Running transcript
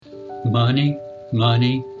Money,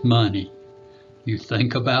 money, money. You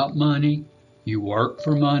think about money, you work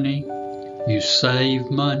for money, you save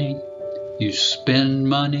money, you spend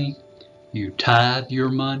money, you tithe your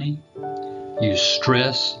money, you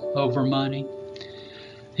stress over money.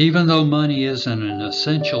 Even though money isn't an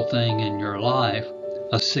essential thing in your life,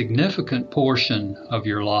 a significant portion of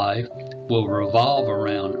your life will revolve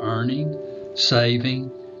around earning,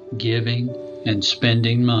 saving, giving, and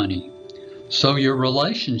spending money. So your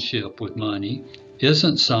relationship with money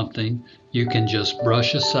isn't something you can just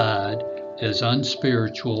brush aside as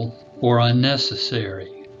unspiritual or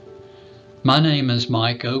unnecessary. My name is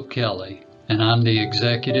Mike O'Kelly, and I'm the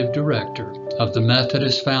Executive Director of the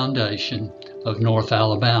Methodist Foundation of North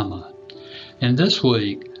Alabama. And this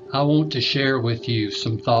week, I want to share with you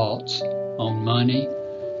some thoughts on money,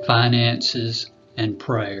 finances, and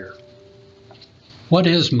prayer. What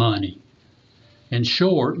is money? In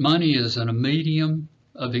short, money is a medium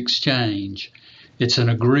of exchange. It's an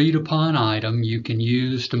agreed upon item you can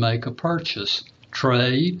use to make a purchase,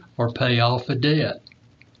 trade, or pay off a debt.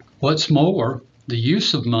 What's more, the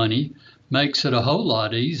use of money makes it a whole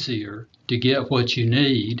lot easier to get what you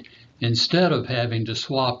need instead of having to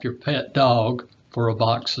swap your pet dog for a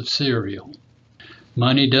box of cereal.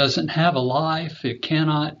 Money doesn't have a life. It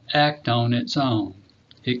cannot act on its own.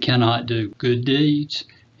 It cannot do good deeds.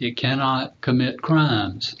 It cannot commit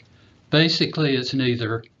crimes. Basically, it's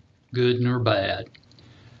neither good nor bad.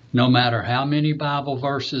 No matter how many Bible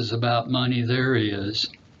verses about money there is,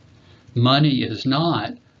 money is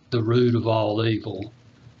not the root of all evil,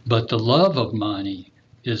 but the love of money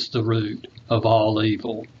is the root of all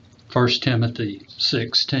evil. 1 Timothy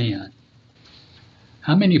 6:10.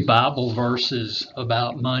 How many Bible verses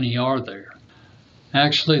about money are there?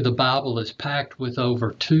 Actually, the Bible is packed with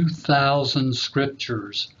over 2,000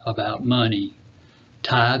 scriptures about money,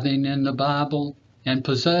 tithing in the Bible, and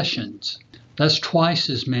possessions. That's twice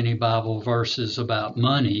as many Bible verses about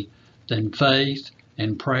money than faith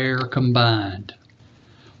and prayer combined.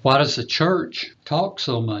 Why does the church talk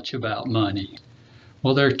so much about money?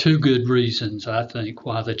 Well, there are two good reasons, I think,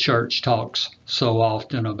 why the church talks so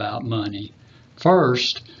often about money.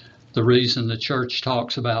 First, the reason the church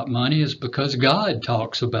talks about money is because God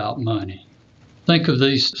talks about money. Think of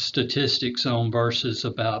these statistics on verses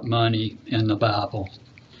about money in the Bible.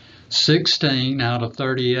 16 out of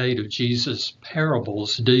 38 of Jesus'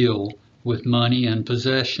 parables deal with money and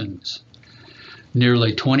possessions.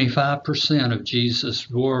 Nearly 25% of Jesus'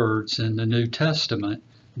 words in the New Testament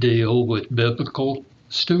deal with biblical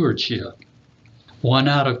stewardship. 1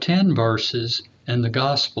 out of 10 verses in the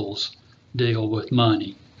Gospels deal with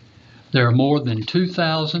money. There are more than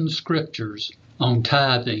 2,000 scriptures on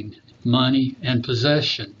tithing, money, and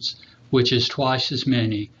possessions, which is twice as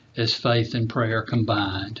many as faith and prayer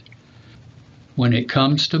combined. When it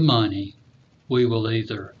comes to money, we will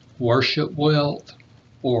either worship wealth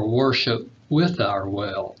or worship with our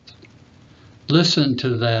wealth. Listen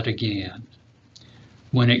to that again.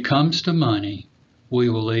 When it comes to money, we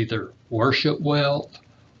will either worship wealth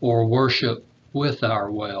or worship with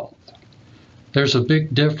our wealth. There's a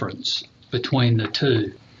big difference between the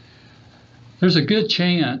two. There's a good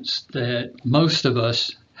chance that most of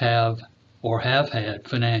us have or have had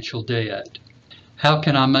financial debt. How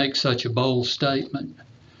can I make such a bold statement?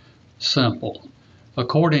 Simple.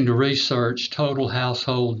 According to research, total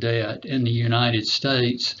household debt in the United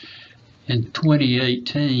States in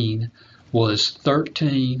 2018 was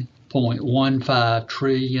 $13.15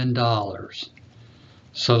 trillion.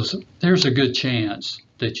 So there's a good chance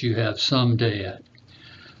that you have some debt.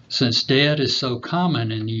 Since debt is so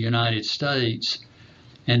common in the United States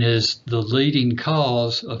and is the leading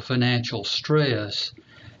cause of financial stress,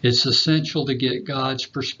 it's essential to get God's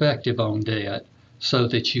perspective on debt so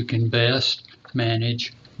that you can best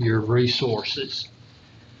manage your resources.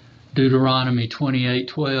 Deuteronomy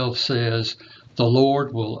 28:12 says, "The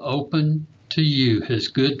Lord will open to you his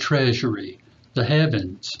good treasury, the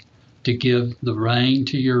heavens, to give the rain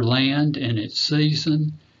to your land in its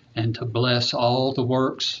season, and to bless all the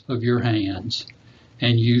works of your hands.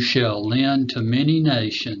 And you shall lend to many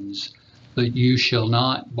nations, but you shall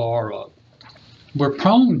not borrow." We're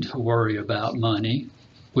prone to worry about money,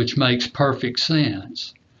 which makes perfect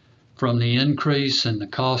sense. From the increase in the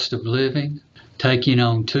cost of living, taking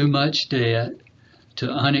on too much debt,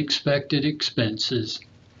 to unexpected expenses,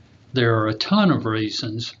 there are a ton of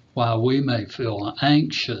reasons why we may feel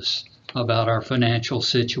anxious about our financial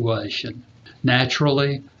situation.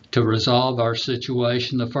 Naturally, to resolve our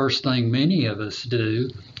situation, the first thing many of us do,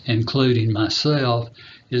 including myself,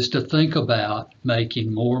 is to think about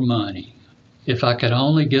making more money. If I could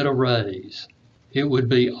only get a raise, it would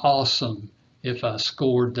be awesome if I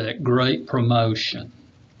scored that great promotion.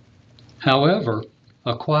 However,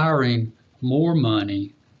 acquiring more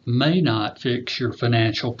money may not fix your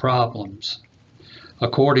financial problems.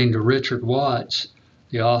 According to Richard Watts,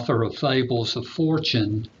 the author of Fables of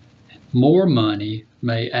Fortune, more money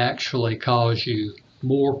may actually cause you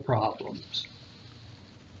more problems.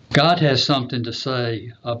 God has something to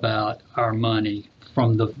say about our money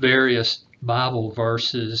from the various Bible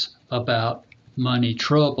verses about money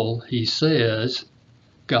trouble. He says,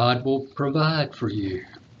 God will provide for you.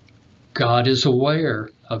 God is aware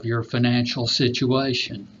of your financial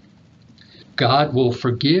situation. God will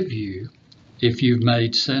forgive you if you've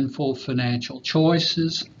made sinful financial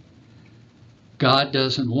choices. God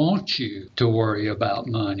doesn't want you to worry about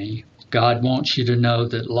money. God wants you to know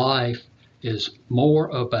that life is more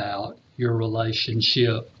about your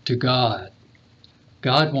relationship to God.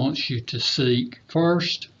 God wants you to seek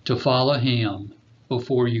first to follow Him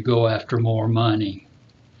before you go after more money.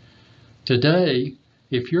 Today,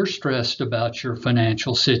 if you're stressed about your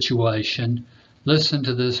financial situation, listen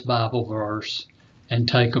to this Bible verse and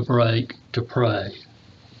take a break to pray.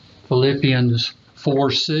 Philippians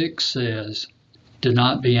 4:6 says, "Do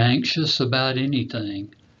not be anxious about anything,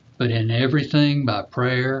 but in everything by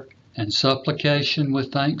prayer and supplication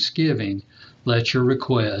with thanksgiving, let your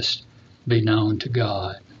request be known to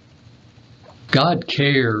God." God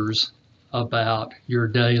cares about your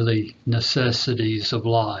daily necessities of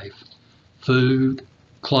life, food,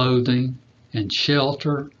 clothing, and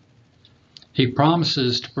shelter. He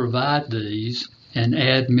promises to provide these and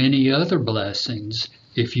add many other blessings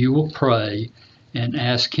if you will pray and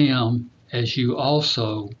ask Him as you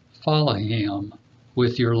also follow Him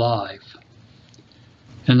with your life.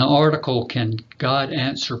 In the article, Can God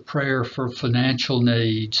Answer Prayer for Financial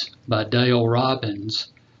Needs by Dale Robbins,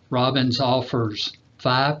 Robbins offers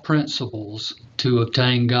 5 principles to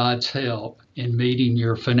obtain God's help in meeting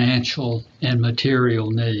your financial and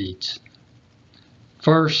material needs.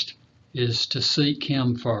 First is to seek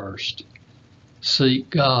Him first. Seek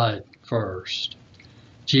God first.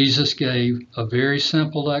 Jesus gave a very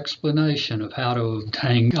simple explanation of how to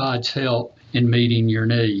obtain God's help in meeting your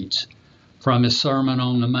needs. From His Sermon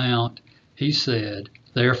on the Mount, He said,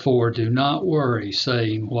 "Therefore do not worry,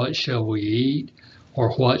 saying, what shall we eat?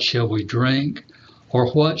 Or what shall we drink?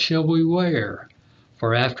 Or what shall we wear?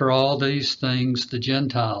 For after all these things the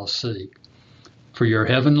Gentiles seek. For your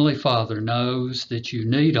heavenly Father knows that you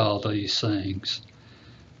need all these things.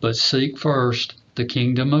 But seek first the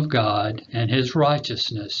kingdom of God and His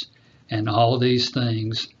righteousness, and all these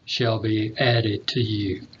things shall be added to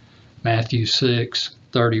you." Matthew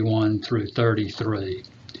 6:31 through 33.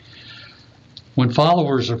 When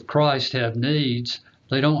followers of Christ have needs,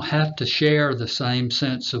 they don't have to share the same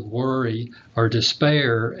sense of worry or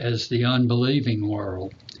despair as the unbelieving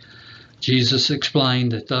world. Jesus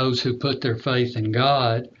explained that those who put their faith in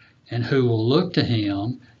God and who will look to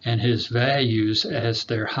Him and His values as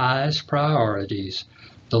their highest priorities,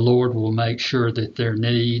 the Lord will make sure that their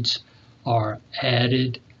needs are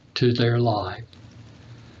added to their life.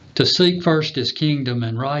 To seek first His kingdom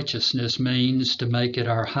and righteousness means to make it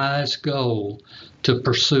our highest goal to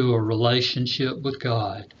pursue a relationship with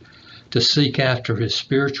God, to seek after His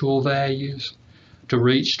spiritual values, to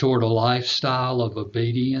reach toward a lifestyle of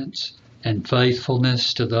obedience and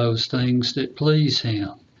faithfulness to those things that please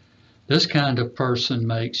Him. This kind of person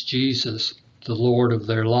makes Jesus the Lord of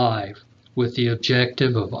their life, with the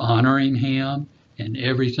objective of honoring Him in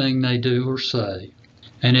everything they do or say.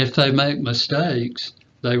 And if they make mistakes,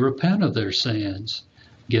 they repent of their sins,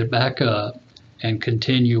 get back up, and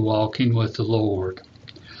continue walking with the Lord.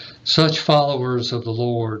 Such followers of the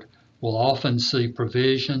Lord will often see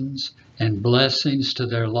provisions and blessings to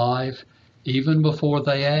their life even before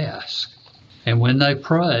they ask. And when they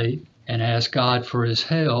pray and ask God for His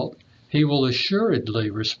help, He will assuredly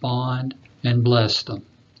respond and bless them.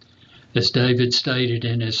 As David stated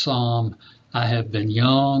in his psalm, "I have been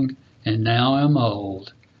young and now am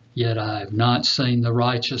old, yet I have not seen the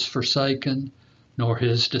righteous forsaken, nor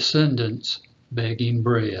his descendants begging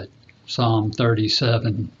bread." Psalm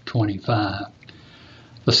 37:25.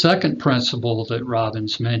 The second principle that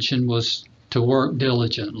Robbins mentioned was to work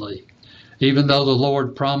diligently. Even though the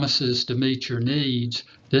Lord promises to meet your needs,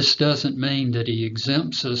 this doesn't mean that He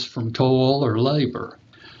exempts us from toil or labor.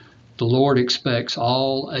 The Lord expects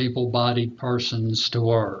all able-bodied persons to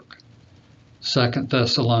work, 2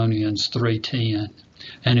 Thessalonians 3:10,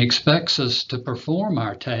 and expects us to perform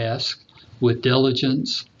our task with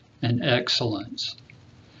diligence and excellence.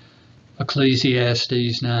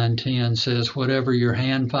 Ecclesiastes 9:10 says, "Whatever your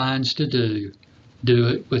hand finds to do, do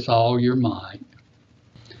it with all your might."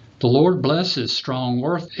 The Lord blesses strong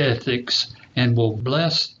work ethics and will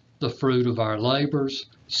bless the fruit of our labors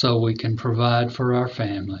so we can provide for our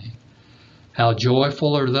family. How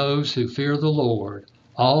joyful are those who fear the Lord,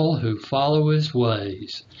 all who follow his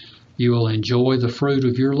ways. You will enjoy the fruit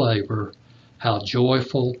of your labor. How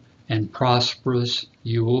joyful and prosperous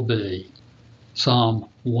you will be. Psalm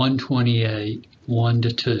 128,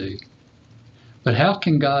 1-2. But how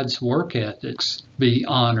can God's work ethics be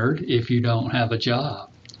honored if you don't have a job?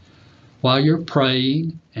 While you're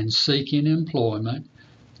praying and seeking employment,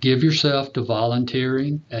 give yourself to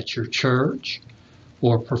volunteering at your church,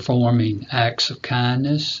 or performing acts of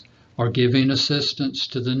kindness, or giving assistance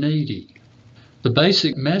to the needy. The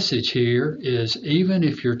basic message here is even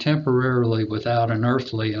if you're temporarily without an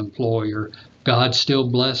earthly employer, God still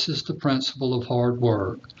blesses the principle of hard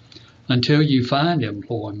work. Until you find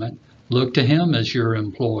employment, look to him as your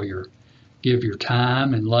employer. Give your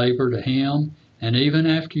time and labor to him, and even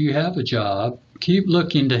after you have a job, keep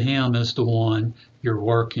looking to him as the one you're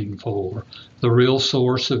working for, the real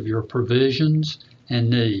source of your provisions and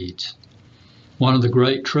needs. One of the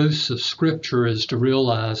great truths of Scripture is to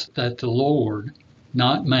realize that the Lord,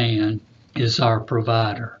 not man, is our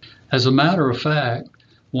provider. As a matter of fact,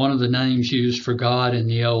 one of the names used for God in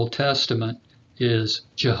the Old Testament is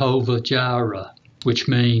Jehovah Jireh, which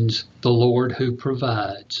means the Lord who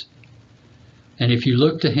provides. And if you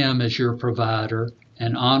look to him as your provider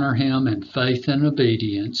and honor him in faith and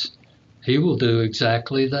obedience, he will do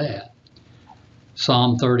exactly that.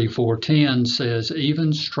 Psalm 34:10 says,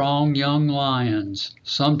 even strong young lions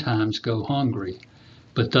sometimes go hungry,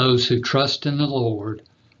 but those who trust in the Lord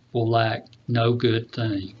will lack no good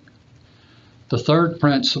thing. The third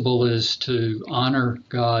principle is to honor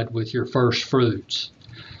God with your first fruits.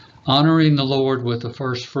 Honoring the Lord with the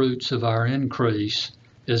first fruits of our increase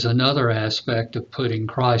is another aspect of putting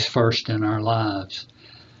Christ first in our lives.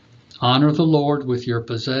 Honor the Lord with your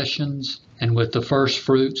possessions and with the first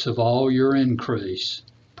fruits of all your increase.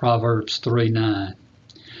 Proverbs 3:9.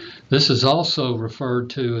 This is also referred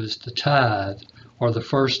to as the tithe, or the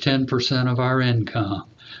first 10% of our income.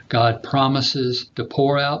 God promises to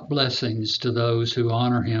pour out blessings to those who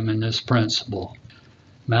honor him in this principle.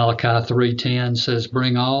 Malachi 3:10 says,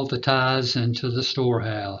 bring all the tithes into the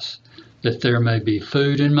storehouse, that there may be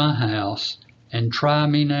food in my house, and try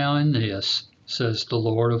me now in this, says the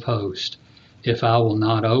Lord of hosts, if I will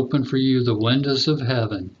not open for you the windows of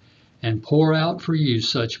heaven and pour out for you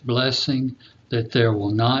such blessing that there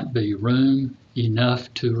will not be room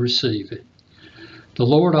enough to receive it. The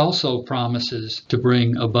Lord also promises to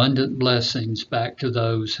bring abundant blessings back to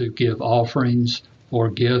those who give offerings or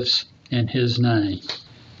gifts in his name.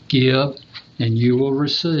 Give, and you will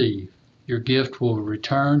receive. Your gift will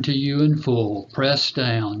return to you in full, pressed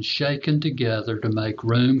down, shaken together to make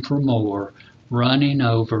room for more, running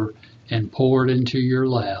over, and poured into your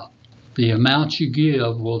lap. The amount you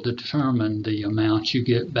give will determine the amount you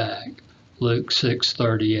get back. Luke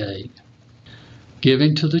 6:38.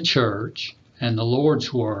 Giving to the church and the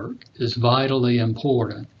Lord's work is vitally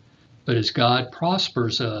important, but as God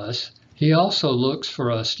prospers us, he also looks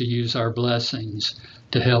for us to use our blessings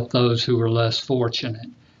to help those who are less fortunate,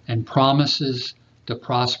 and promises to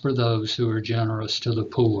prosper those who are generous to the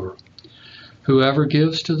poor. Whoever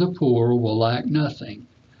gives to the poor will lack nothing,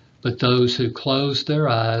 but those who close their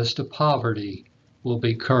eyes to poverty will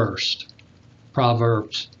be cursed.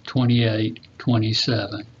 Proverbs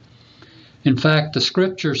 28:27. In fact, the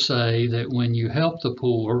scriptures say that when you help the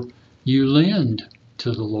poor, you lend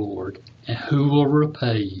to the Lord, and who will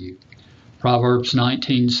repay you? Proverbs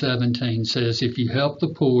 19:17 says, if you help the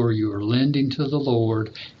poor, you are lending to the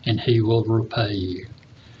Lord, and he will repay you.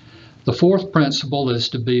 The fourth principle is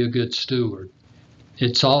to be a good steward.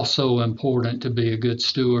 It's also important to be a good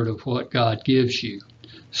steward of what God gives you.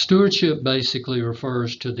 Stewardship basically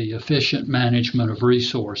refers to the efficient management of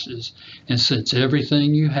resources, and since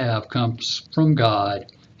everything you have comes from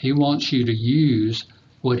God, he wants you to use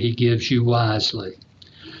what he gives you wisely.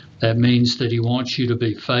 That means that he wants you to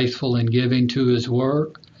be faithful in giving to his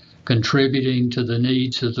work, contributing to the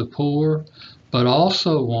needs of the poor, but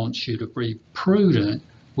also wants you to be prudent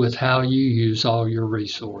with how you use all your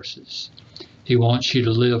resources. He wants you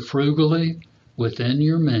to live frugally within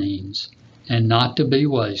your means and not to be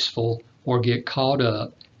wasteful or get caught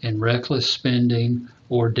up in reckless spending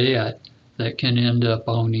or debt that can end up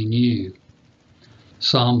owning you.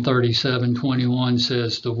 Psalm 37:21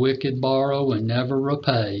 says, the wicked borrow and never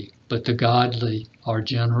repay, but the godly are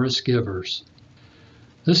generous givers.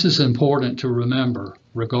 This is important to remember.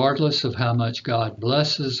 Regardless of how much God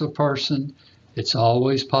blesses a person, it's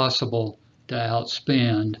always possible to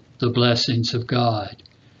outspend the blessings of God.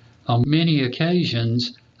 On many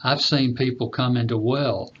occasions, I've seen people come into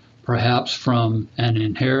wealth perhaps from an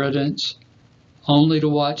inheritance, only to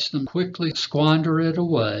watch them quickly squander it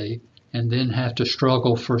away and then have to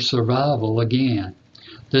struggle for survival again.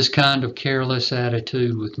 This kind of careless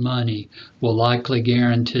attitude with money will likely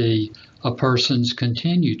guarantee a person's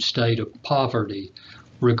continued state of poverty,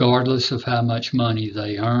 regardless of how much money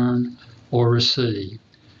they earn or receive.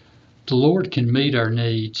 The Lord can meet our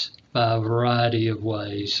needs by a variety of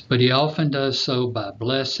ways, but He often does so by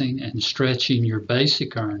blessing and stretching your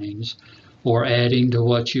basic earnings or adding to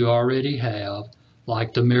what you already have,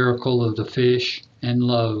 like the miracle of the fish and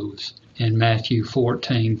loaves in Matthew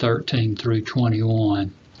 14:13 through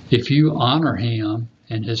 21. If you honor Him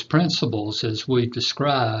and His principles as we've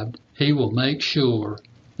described, He will make sure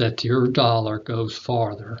that your dollar goes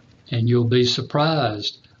farther, and you'll be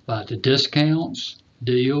surprised by the discounts,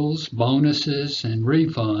 deals, bonuses, and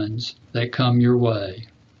refunds that come your way.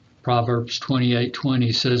 Proverbs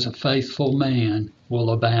 28:20 says, "A faithful man will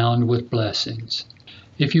abound with blessings."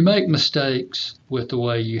 If you make mistakes with the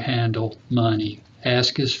way you handle money,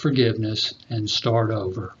 ask His forgiveness and start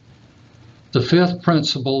over. The fifth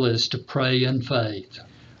principle is to pray in faith.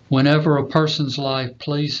 Whenever a person's life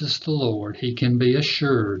pleases the Lord, he can be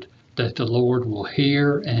assured that the Lord will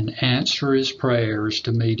hear and answer his prayers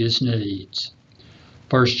to meet his needs.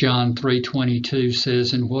 1 John 3:22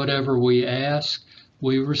 says, "And whatever we ask,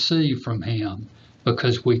 we receive from Him,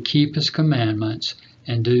 because we keep His commandments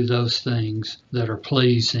and do those things that are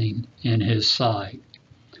pleasing in His sight."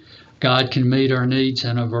 God can meet our needs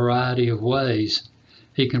in a variety of ways.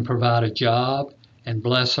 He can provide a job and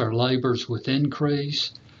bless our labors with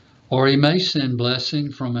increase, or He may send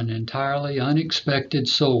blessing from an entirely unexpected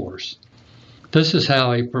source. This is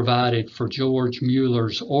how He provided for George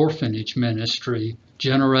Mueller's orphanage ministry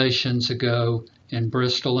generations ago in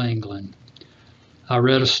Bristol, England. I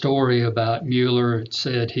read a story about Mueller. It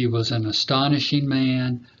said he was an astonishing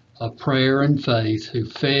man of prayer and faith who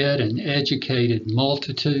fed and educated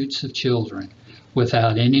multitudes of children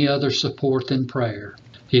without any other support than prayer.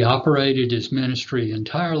 He operated his ministry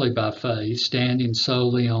entirely by faith, standing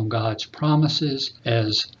solely on God's promises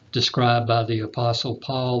as described by the Apostle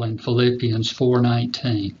Paul in Philippians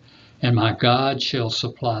 4:19. "And my God shall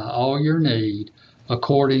supply all your need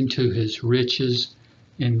according to His riches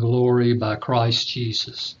in glory by Christ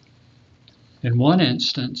Jesus." In one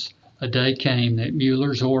instance, a day came that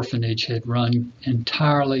Mueller's orphanage had run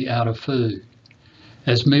entirely out of food.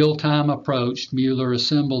 As mealtime approached, Mueller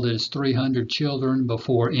assembled his 300 children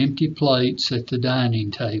before empty plates at the dining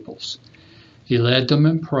tables. He led them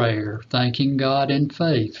in prayer, thanking God in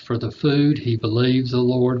faith for the food he believed the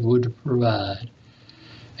Lord would provide.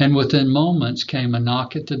 And within moments came a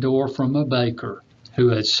knock at the door from a baker who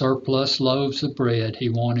had surplus loaves of bread he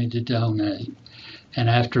wanted to donate. And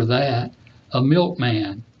after that, a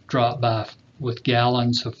milkman dropped by with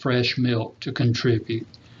gallons of fresh milk to contribute.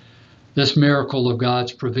 This miracle of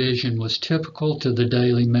God's provision was typical to the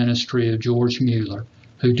daily ministry of George Mueller,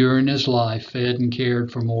 who during his life fed and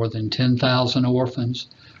cared for more than 10,000 orphans,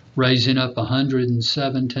 raising up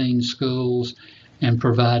 117 schools, and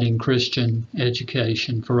providing Christian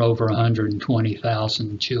education for over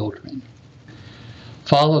 120,000 children.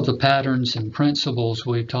 Follow the patterns and principles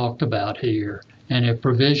we've talked about here, and if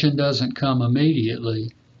provision doesn't come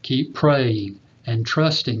immediately, keep praying and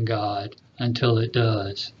trusting God until it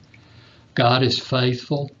does. God is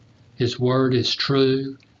faithful, His word is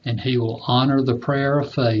true, and He will honor the prayer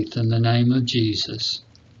of faith in the name of Jesus.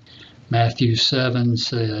 Matthew 7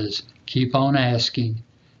 says, "Keep on asking,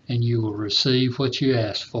 and you will receive what you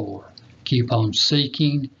ask for. Keep on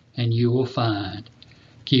seeking, and you will find.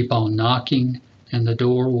 Keep on knocking, and the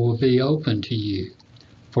door will be open to you.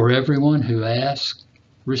 For everyone who asks,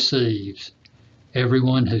 receives.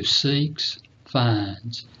 Everyone who seeks,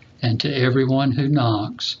 finds. And to everyone who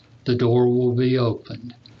knocks, the door will be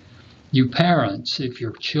opened." You parents, if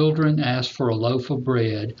your children ask for a loaf of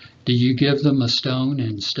bread, do you give them a stone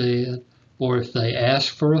instead? Or if they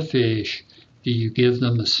ask for a fish, do you give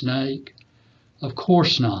them a snake? Of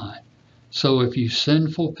course not. So if you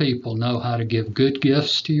sinful people know how to give good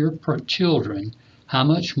gifts to your children, how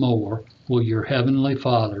much more will your Heavenly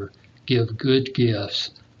Father give good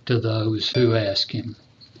gifts to those who ask Him?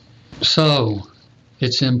 So,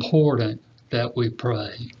 it's important that we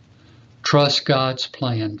pray. Trust God's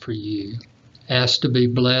plan for you. Ask to be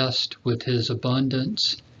blessed with His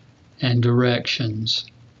abundance and directions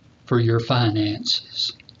for your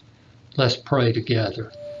finances. Let's pray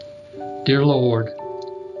together. Dear Lord,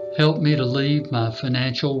 help me to leave my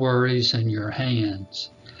financial worries in your hands.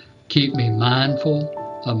 Keep me mindful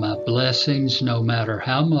of my blessings no matter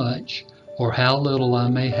how much or how little I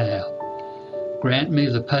may have. Grant me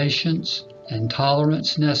the patience and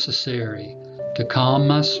tolerance necessary to calm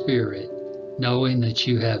my spirit, knowing that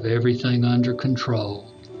you have everything under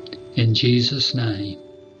control. In Jesus' name,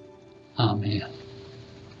 amen.